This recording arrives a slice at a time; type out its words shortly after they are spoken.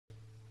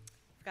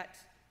I've got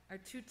our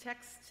two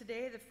texts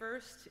today. The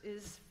first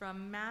is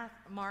from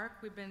Mark.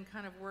 We've been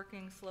kind of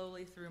working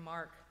slowly through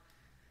Mark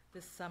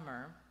this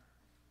summer.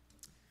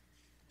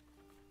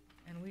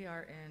 And we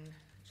are in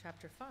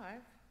chapter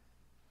 5.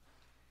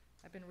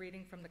 I've been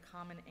reading from the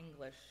Common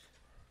English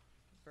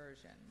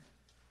version.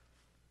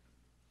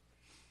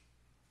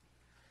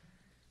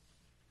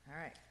 All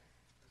right.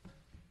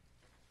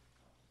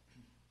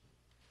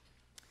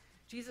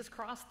 Jesus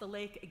crossed the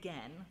lake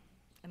again,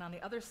 and on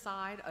the other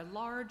side, a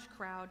large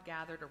crowd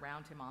gathered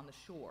around him on the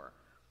shore.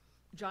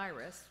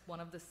 Jairus, one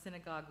of the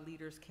synagogue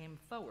leaders, came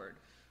forward.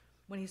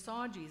 When he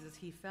saw Jesus,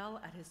 he fell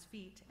at his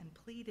feet and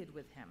pleaded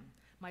with him,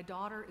 "My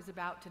daughter is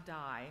about to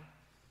die.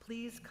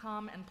 Please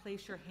come and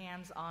place your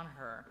hands on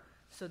her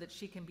so that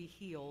she can be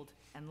healed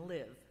and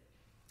live."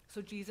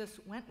 So Jesus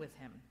went with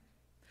him.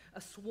 A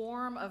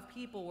swarm of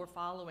people were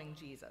following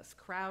Jesus,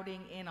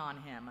 crowding in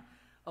on him.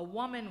 A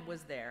woman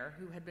was there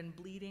who had been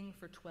bleeding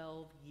for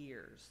 12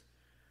 years.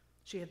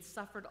 She had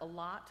suffered a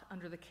lot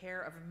under the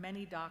care of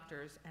many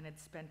doctors and had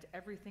spent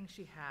everything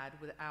she had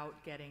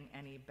without getting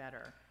any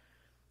better.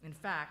 In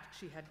fact,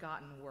 she had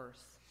gotten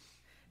worse.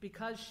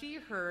 Because she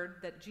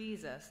heard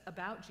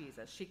about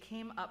Jesus, she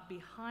came up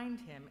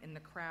behind him in the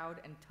crowd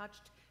and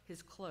touched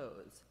his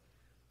clothes.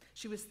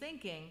 She was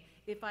thinking,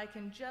 if I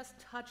can just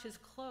touch his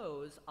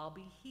clothes, I'll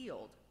be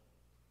healed.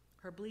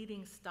 Her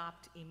bleeding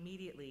stopped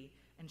immediately,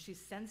 and she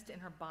sensed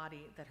in her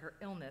body that her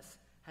illness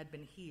had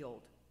been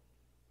healed.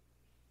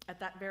 At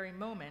that very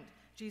moment,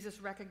 Jesus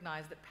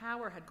recognized that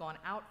power had gone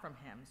out from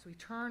him, so he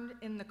turned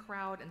in the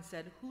crowd and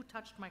said, "Who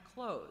touched my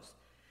clothes?"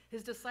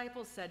 His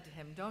disciples said to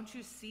him, "Don't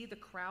you see the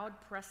crowd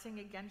pressing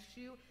against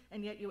you,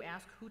 and yet you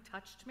ask, 'Who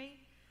touched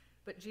me?'"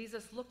 But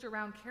Jesus looked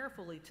around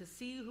carefully to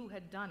see who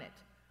had done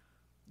it.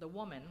 The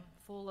woman,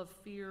 full of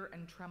fear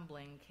and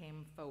trembling,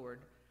 came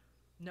forward.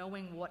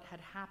 Knowing what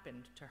had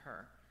happened to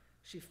her,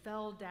 she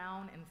fell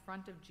down in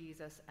front of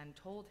Jesus and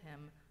told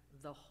him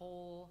the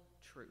whole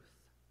truth.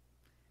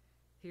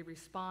 He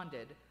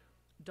responded,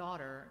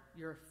 "Daughter,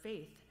 your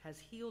faith has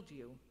healed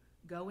you.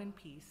 Go in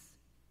peace,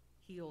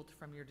 healed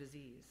from your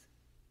disease."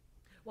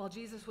 While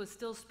Jesus was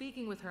still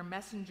speaking with her,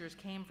 messengers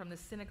came from the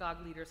synagogue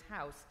leader's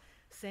house,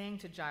 saying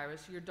to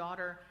Jairus, "Your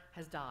daughter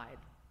has died.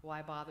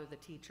 Why bother the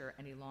teacher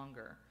any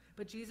longer?"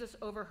 But Jesus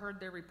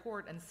overheard their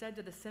report and said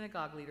to the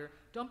synagogue leader,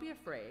 "Don't be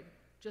afraid,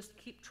 just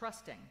keep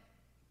trusting."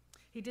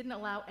 He didn't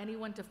allow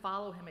anyone to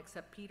follow him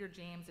except Peter,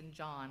 James, and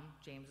John,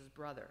 James's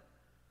brother.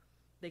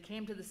 They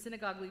came to the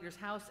synagogue leader's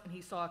house, and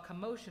he saw a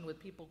commotion with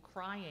people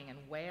crying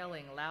and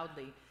wailing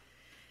loudly.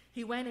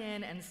 He went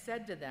in and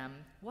said to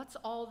them, "What's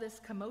all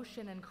this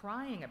commotion and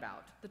crying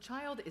about? The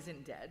child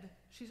isn't dead.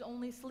 She's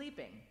only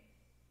sleeping."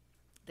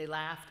 They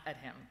laughed at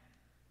him,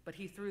 but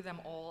he threw them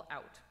all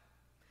out.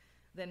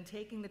 Then,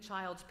 taking the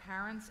child's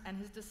parents and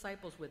his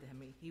disciples with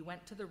him, he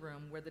went to the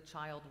room where the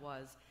child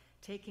was.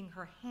 Taking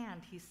her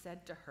hand, he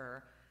said to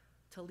her,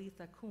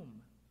 "Talitha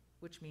cum,"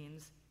 which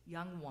means,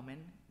 "Young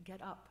woman,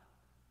 get up."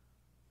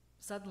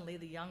 Suddenly,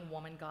 the young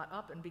woman got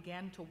up and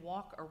began to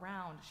walk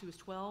around. She was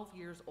 12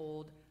 years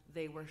old.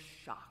 They were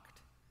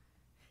shocked.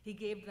 He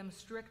gave them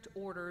strict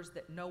orders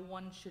that no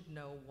one should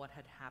know what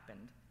had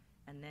happened,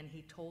 and then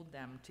he told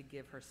them to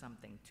give her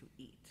something to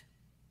eat.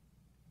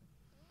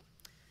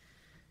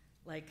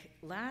 Like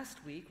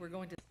last week, we're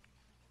going to...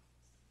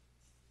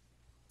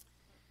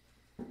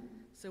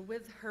 So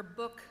with her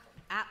book,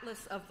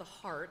 Atlas of the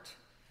Heart,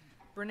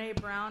 Brene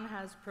Brown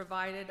has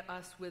provided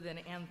us with an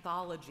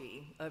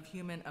anthology of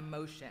human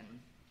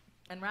emotion.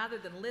 And rather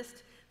than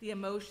list the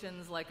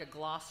emotions like a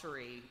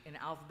glossary in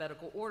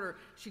alphabetical order,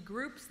 she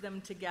groups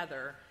them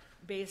together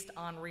based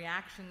on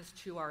reactions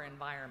to our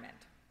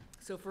environment.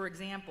 So for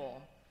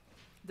example,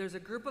 there's a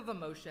group of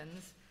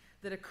emotions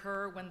that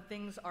occur when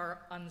things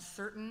are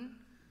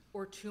uncertain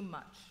or too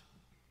much,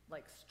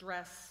 like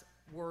stress,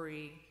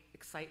 worry,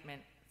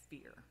 excitement,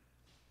 fear.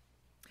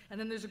 And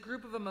then there's a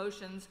group of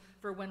emotions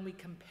for when we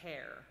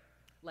compare,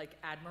 like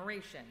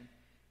admiration,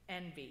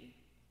 envy,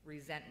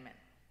 resentment.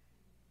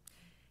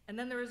 And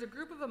then there is a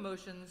group of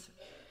emotions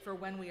for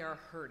when we are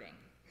hurting.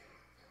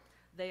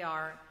 They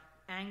are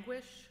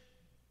anguish,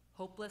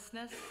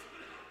 hopelessness,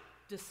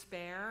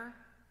 despair,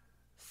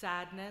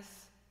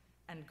 sadness,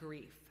 and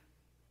grief.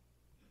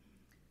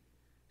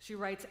 She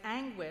writes,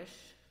 anguish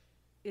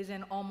is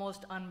an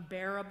almost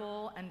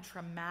unbearable and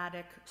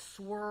traumatic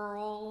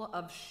swirl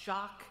of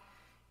shock,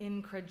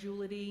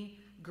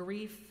 incredulity,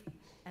 grief,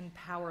 and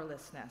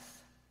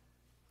powerlessness.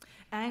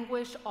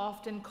 Anguish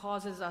often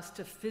causes us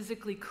to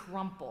physically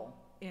crumple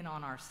in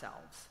on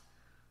ourselves,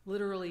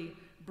 literally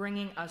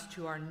bringing us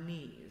to our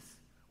knees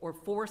or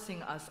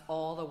forcing us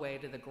all the way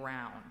to the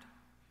ground.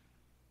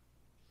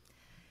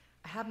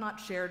 I have not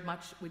shared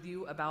much with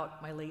you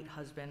about my late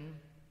husband.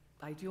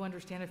 I do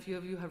understand a few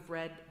of you have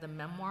read the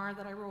memoir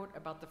that I wrote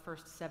about the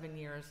first 7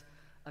 years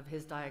of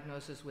his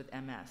diagnosis with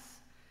MS.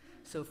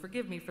 So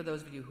forgive me for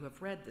those of you who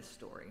have read this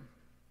story.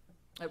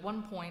 At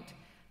one point,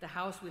 the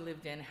house we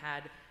lived in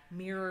had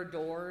mirror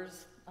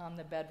doors on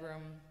the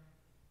bedroom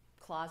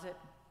closet,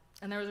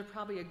 and there was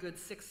probably a good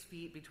 6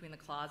 feet between the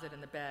closet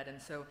and the bed, and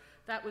so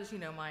that was,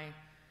 my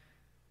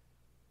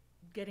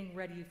getting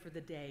ready for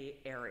the day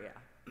area.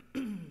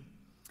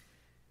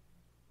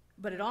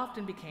 But it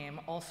often became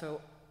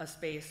also a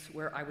space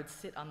where I would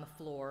sit on the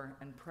floor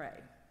and pray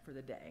for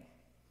the day.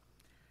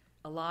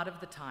 A lot of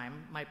the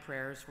time, my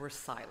prayers were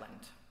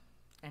silent,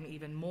 and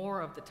even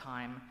more of the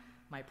time,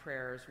 my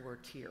prayers were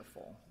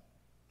tearful.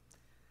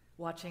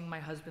 Watching my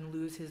husband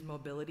lose his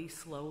mobility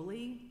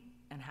slowly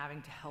and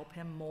having to help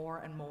him more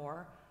and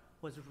more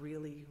was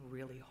really,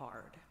 really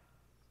hard.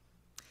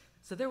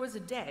 So there was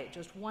a day,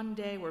 just one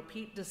day, where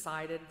Pete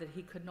decided that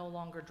he could no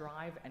longer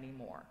drive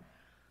anymore.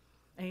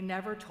 And he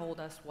never told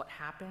us what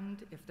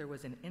happened, if there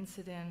was an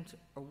incident,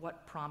 or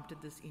what prompted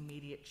this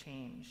immediate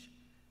change.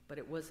 But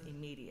it was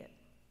immediate.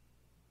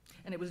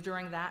 And it was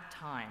during that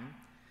time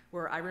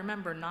where I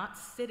remember not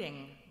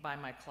sitting by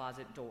my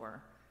closet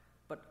door,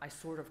 but I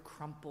sort of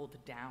crumpled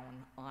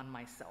down on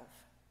myself,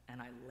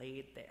 and I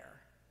laid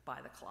there by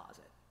the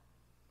closet.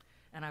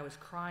 And I was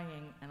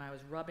crying, and I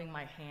was rubbing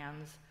my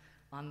hands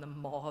on the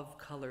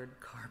mauve-colored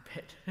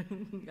carpet.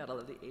 Gotta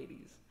love the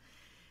 80s.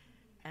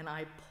 And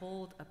I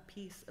pulled a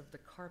piece of the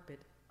carpet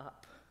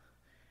up.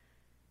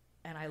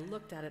 And I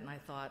looked at it and I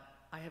thought,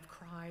 I have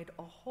cried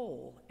a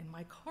hole in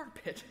my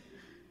carpet.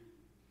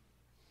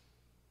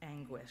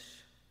 Anguish.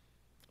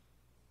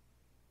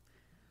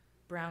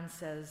 Brown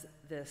says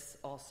this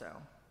also.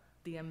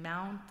 The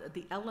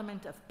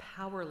element of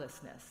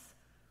powerlessness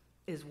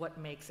is what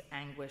makes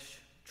anguish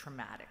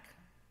traumatic.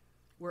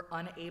 We're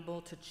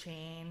unable to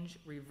change,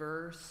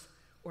 reverse,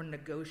 or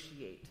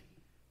negotiate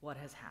what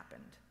has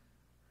happened.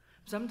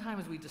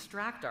 Sometimes we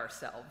distract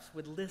ourselves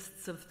with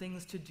lists of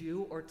things to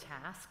do or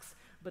tasks,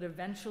 but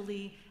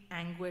eventually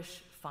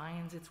anguish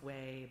finds its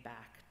way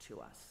back to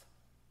us.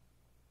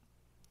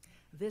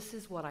 This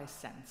is what I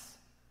sense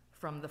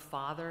from the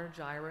father,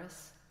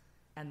 Jairus,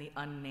 and the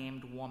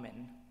unnamed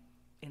woman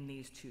in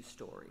these two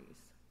stories.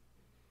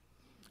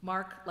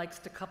 Mark likes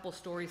to couple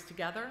stories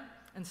together,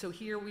 and so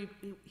here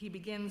he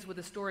begins with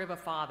a story of a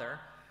father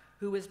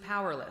who is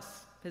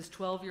powerless. His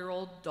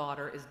 12-year-old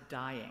daughter is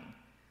dying.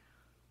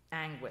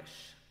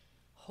 Anguish,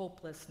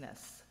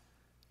 hopelessness,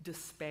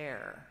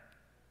 despair,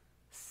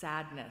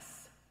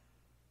 sadness,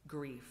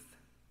 grief.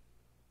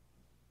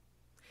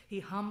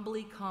 He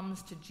humbly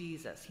comes to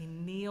Jesus. He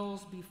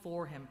kneels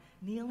before him.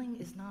 Kneeling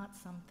is not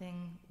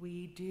something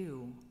we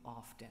do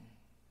often.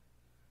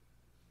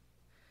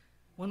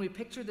 When we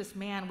picture this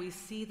man, we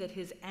see that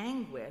his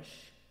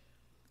anguish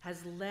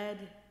has led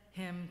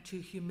him to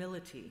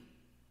humility.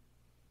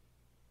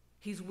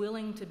 He's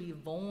willing to be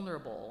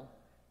vulnerable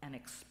and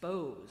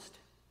exposed.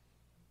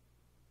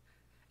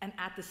 And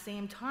at the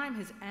same time,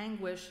 his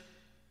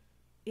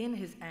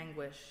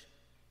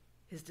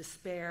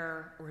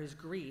despair or his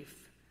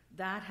grief,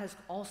 that has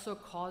also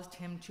caused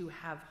him to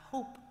have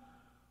hope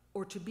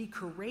or to be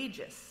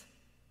courageous.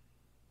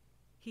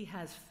 He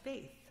has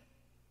faith,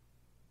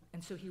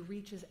 and so he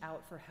reaches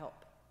out for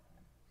help.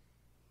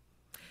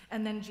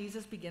 And then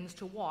Jesus begins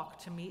to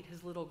walk to meet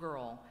his little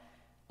girl.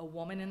 A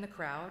woman in the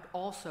crowd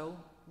also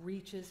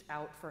reaches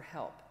out for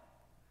help.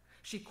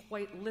 She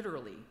quite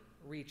literally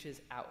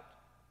reaches out.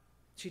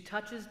 She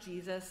touches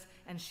Jesus,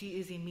 and she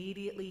is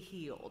immediately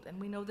healed. And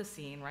we know the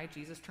scene, right?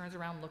 Jesus turns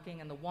around looking,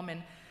 and the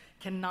woman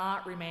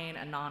cannot remain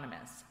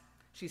anonymous.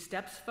 She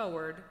steps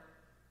forward,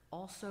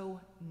 also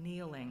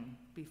kneeling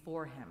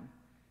before him,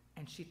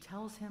 and she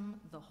tells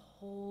him the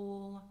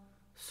whole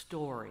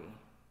story.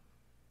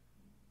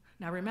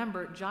 Now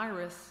remember,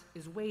 Jairus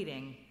is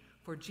waiting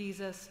for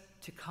Jesus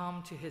to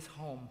come to his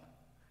home.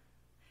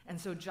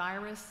 And so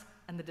Jairus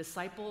and the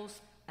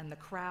disciples and the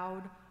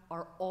crowd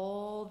are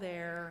all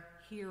there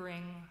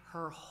hearing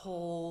her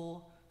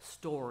whole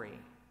story.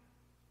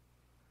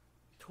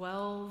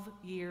 12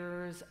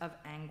 years of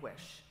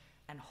anguish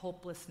and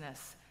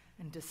hopelessness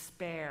and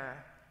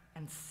despair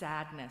and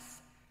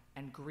sadness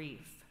and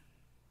grief.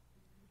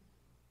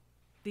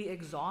 The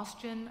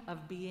exhaustion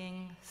of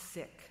being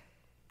sick,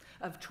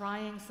 of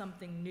trying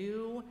something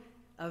new,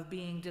 of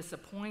being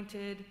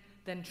disappointed,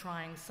 then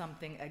trying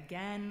something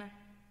again,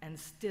 and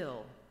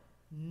still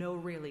no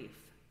relief.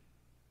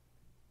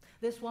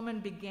 This woman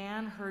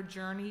began her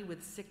journey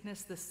with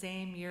sickness the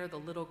same year the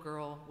little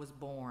girl was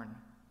born.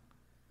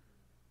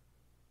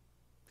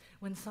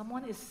 When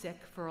someone is sick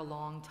for a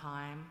long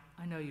time,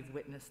 I know you've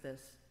witnessed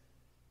this,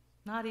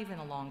 not even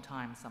a long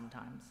time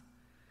sometimes,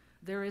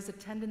 there is a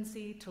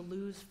tendency to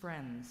lose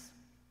friends.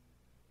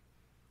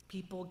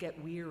 People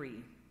get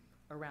weary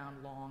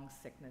around long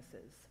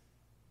sicknesses.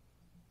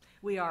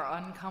 We are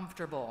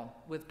uncomfortable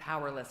with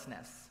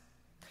powerlessness.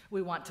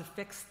 We want to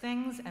fix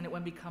things, and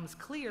when it becomes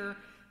clear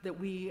that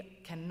we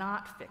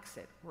cannot fix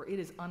it, or it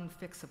is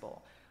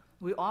unfixable,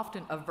 we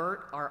often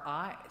avert our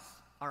eyes,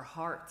 our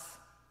hearts,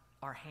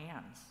 our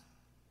hands.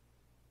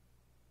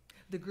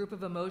 The group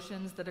of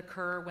emotions that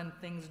occur when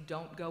things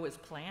don't go as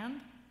planned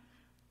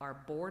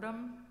are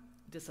boredom,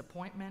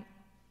 disappointment,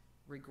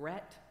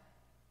 regret,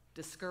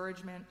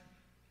 discouragement,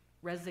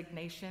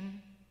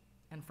 resignation,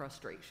 and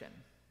frustration.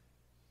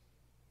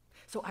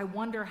 So I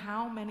wonder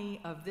how many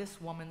of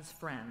this woman's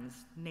friends,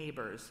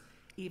 neighbors,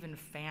 even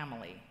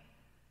family,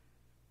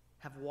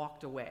 have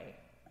walked away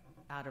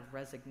out of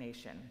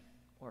resignation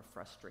or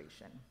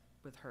frustration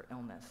with her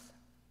illness.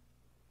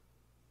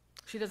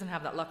 She doesn't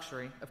have that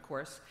luxury, of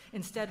course.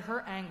 Instead,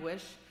 her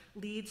anguish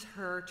leads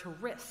her to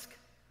risk,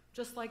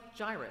 just like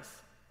Jairus.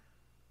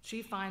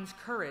 She finds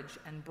courage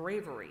and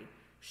bravery.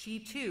 She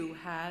too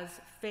has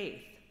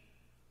faith.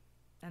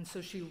 And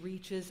so she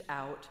reaches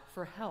out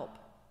for help.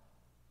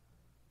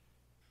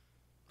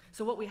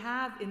 So what we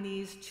have in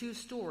these two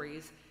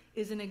stories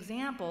is an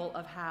example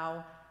of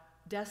how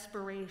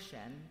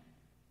desperation,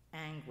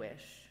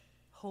 anguish,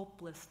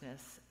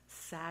 hopelessness,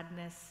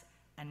 sadness,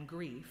 and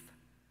grief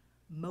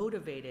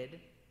motivated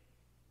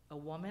a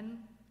woman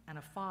and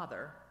a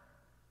father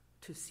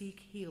to seek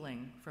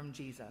healing from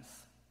Jesus.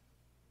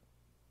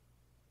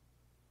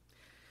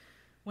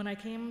 When I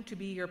came to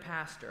be your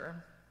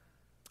pastor,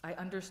 I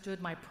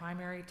understood my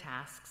primary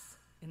tasks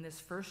in this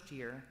first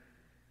year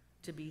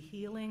to be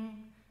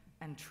healing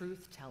and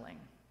truth-telling.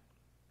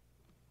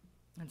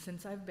 And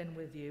since I've been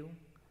with you,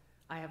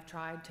 I have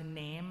tried to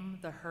name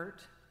the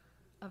hurt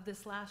of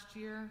this last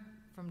year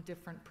from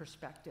different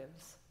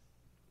perspectives.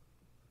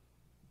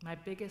 My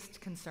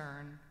biggest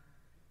concern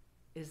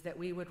is that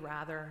we would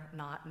rather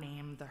not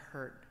name the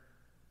hurt,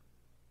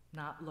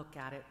 not look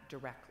at it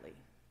directly.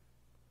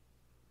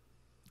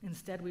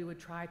 Instead, we would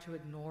try to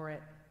ignore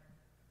it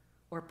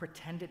or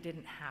pretend it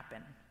didn't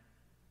happen.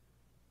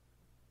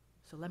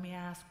 So let me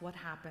ask, what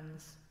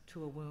happens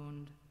to a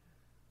wound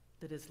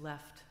that is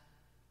left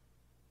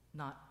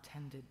not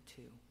tended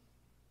to?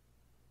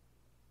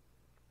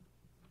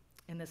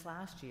 In this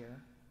last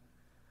year,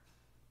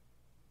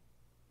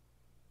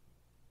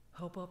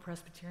 Hopewell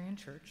Presbyterian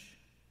Church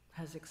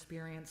has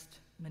experienced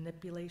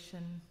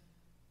manipulation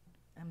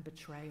and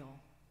betrayal.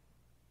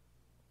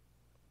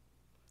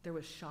 There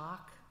was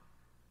shock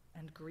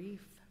and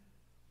grief,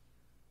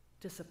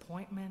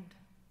 disappointment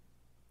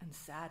and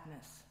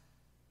sadness.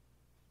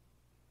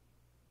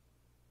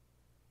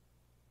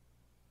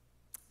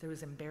 There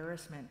was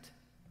embarrassment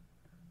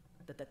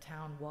that the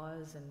town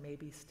was and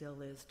maybe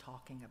still is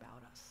talking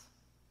about us.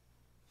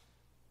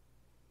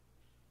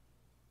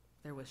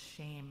 There was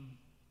shame.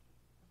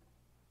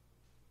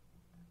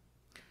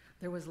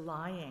 There was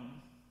lying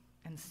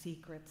and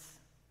secrets.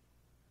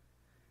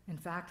 In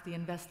fact, the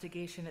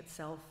investigation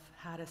itself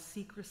had a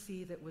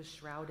secrecy that was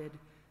shrouded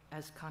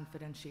as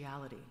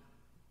confidentiality.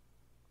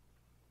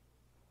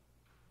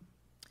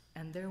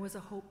 And there was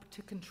a hope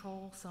to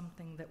control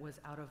something that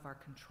was out of our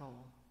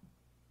control.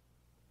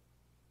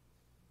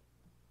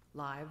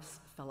 Lives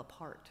fell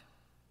apart.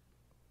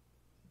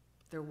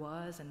 There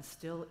was and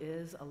still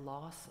is a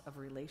loss of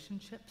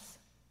relationships.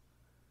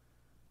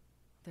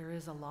 There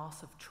is a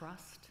loss of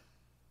trust.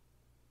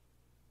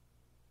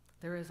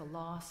 There is a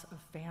loss of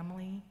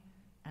family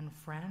and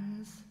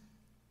friends,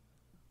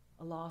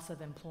 a loss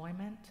of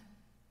employment,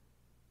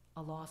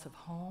 a loss of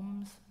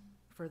homes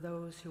for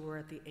those who were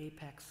at the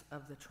apex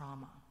of the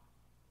trauma.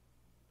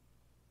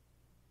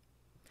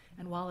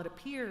 And while it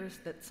appears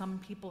that some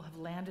people have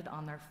landed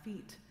on their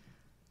feet,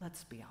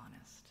 let's be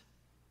honest,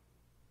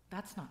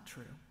 that's not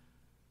true.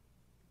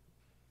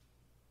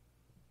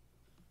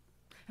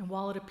 And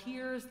while it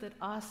appears that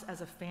us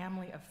as a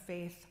family of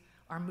faith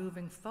are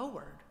moving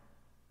forward,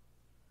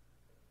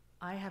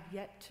 I have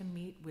yet to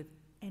meet with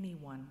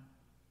anyone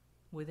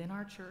within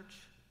our church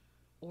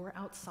or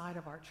outside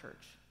of our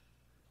church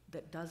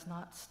that does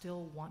not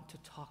still want to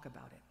talk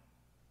about it,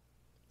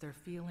 their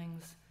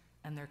feelings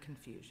and their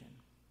confusion.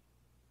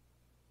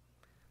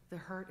 The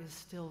hurt is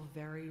still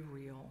very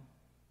real.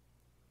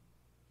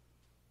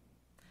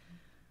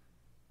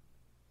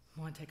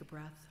 Want to take a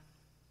breath?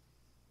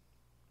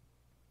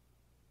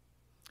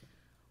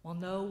 While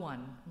no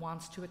one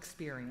wants to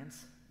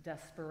experience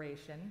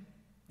desperation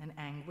and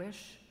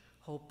anguish,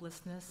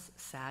 hopelessness,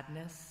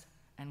 sadness,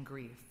 and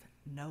grief,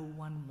 no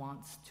one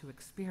wants to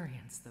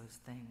experience those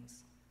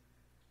things.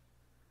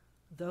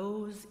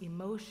 Those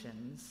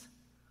emotions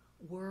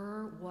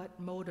were what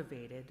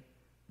motivated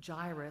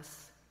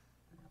Jairus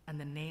and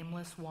the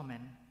nameless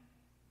woman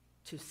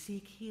to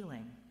seek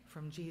healing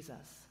from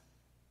Jesus.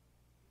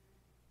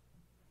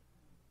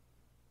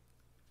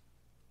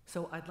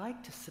 So I'd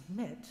like to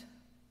submit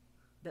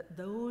that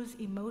those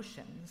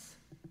emotions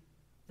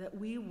that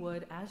we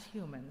would, as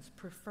humans,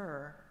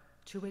 prefer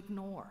to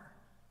ignore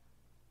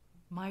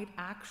might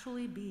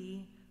actually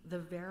be the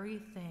very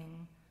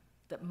thing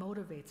that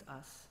motivates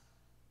us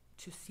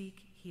to seek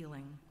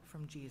healing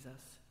from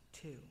Jesus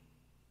too.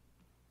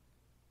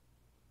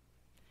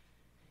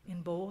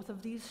 In both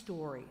of these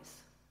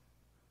stories,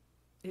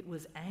 it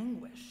was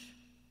anguish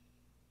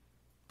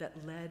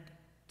that led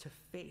to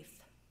faith.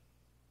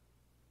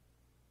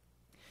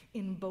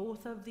 In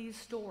both of these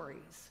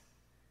stories,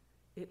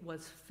 it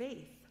was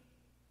faith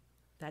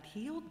that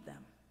healed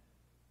them.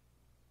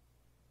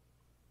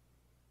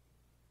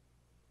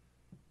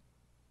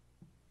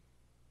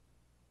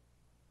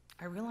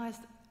 I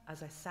realized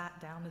as I sat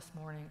down this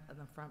morning in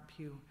the front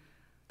pew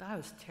that I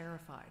was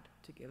terrified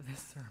to give this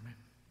sermon.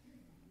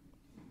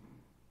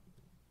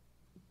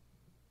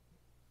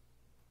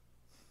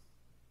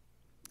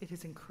 It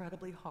is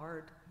incredibly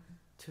hard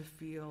to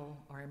feel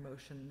our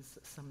emotions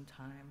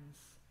sometimes.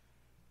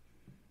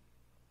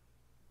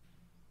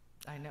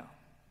 I know.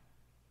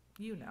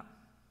 You know.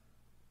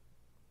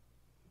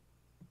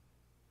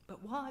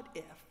 But what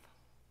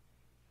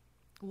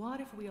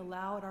if we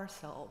allowed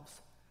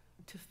ourselves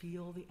to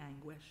feel the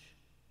anguish?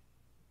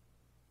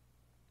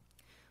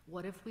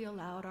 What if we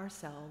allowed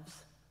ourselves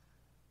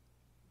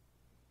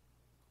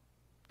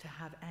to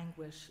have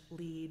anguish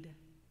lead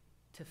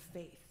to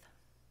faith?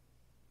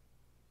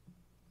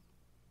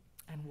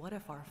 And what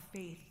if our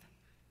faith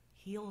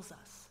heals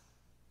us?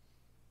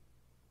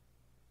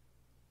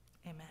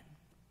 Amen.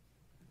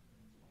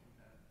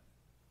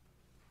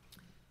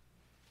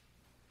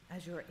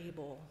 As you're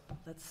able,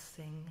 let's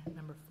sing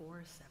number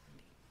 407.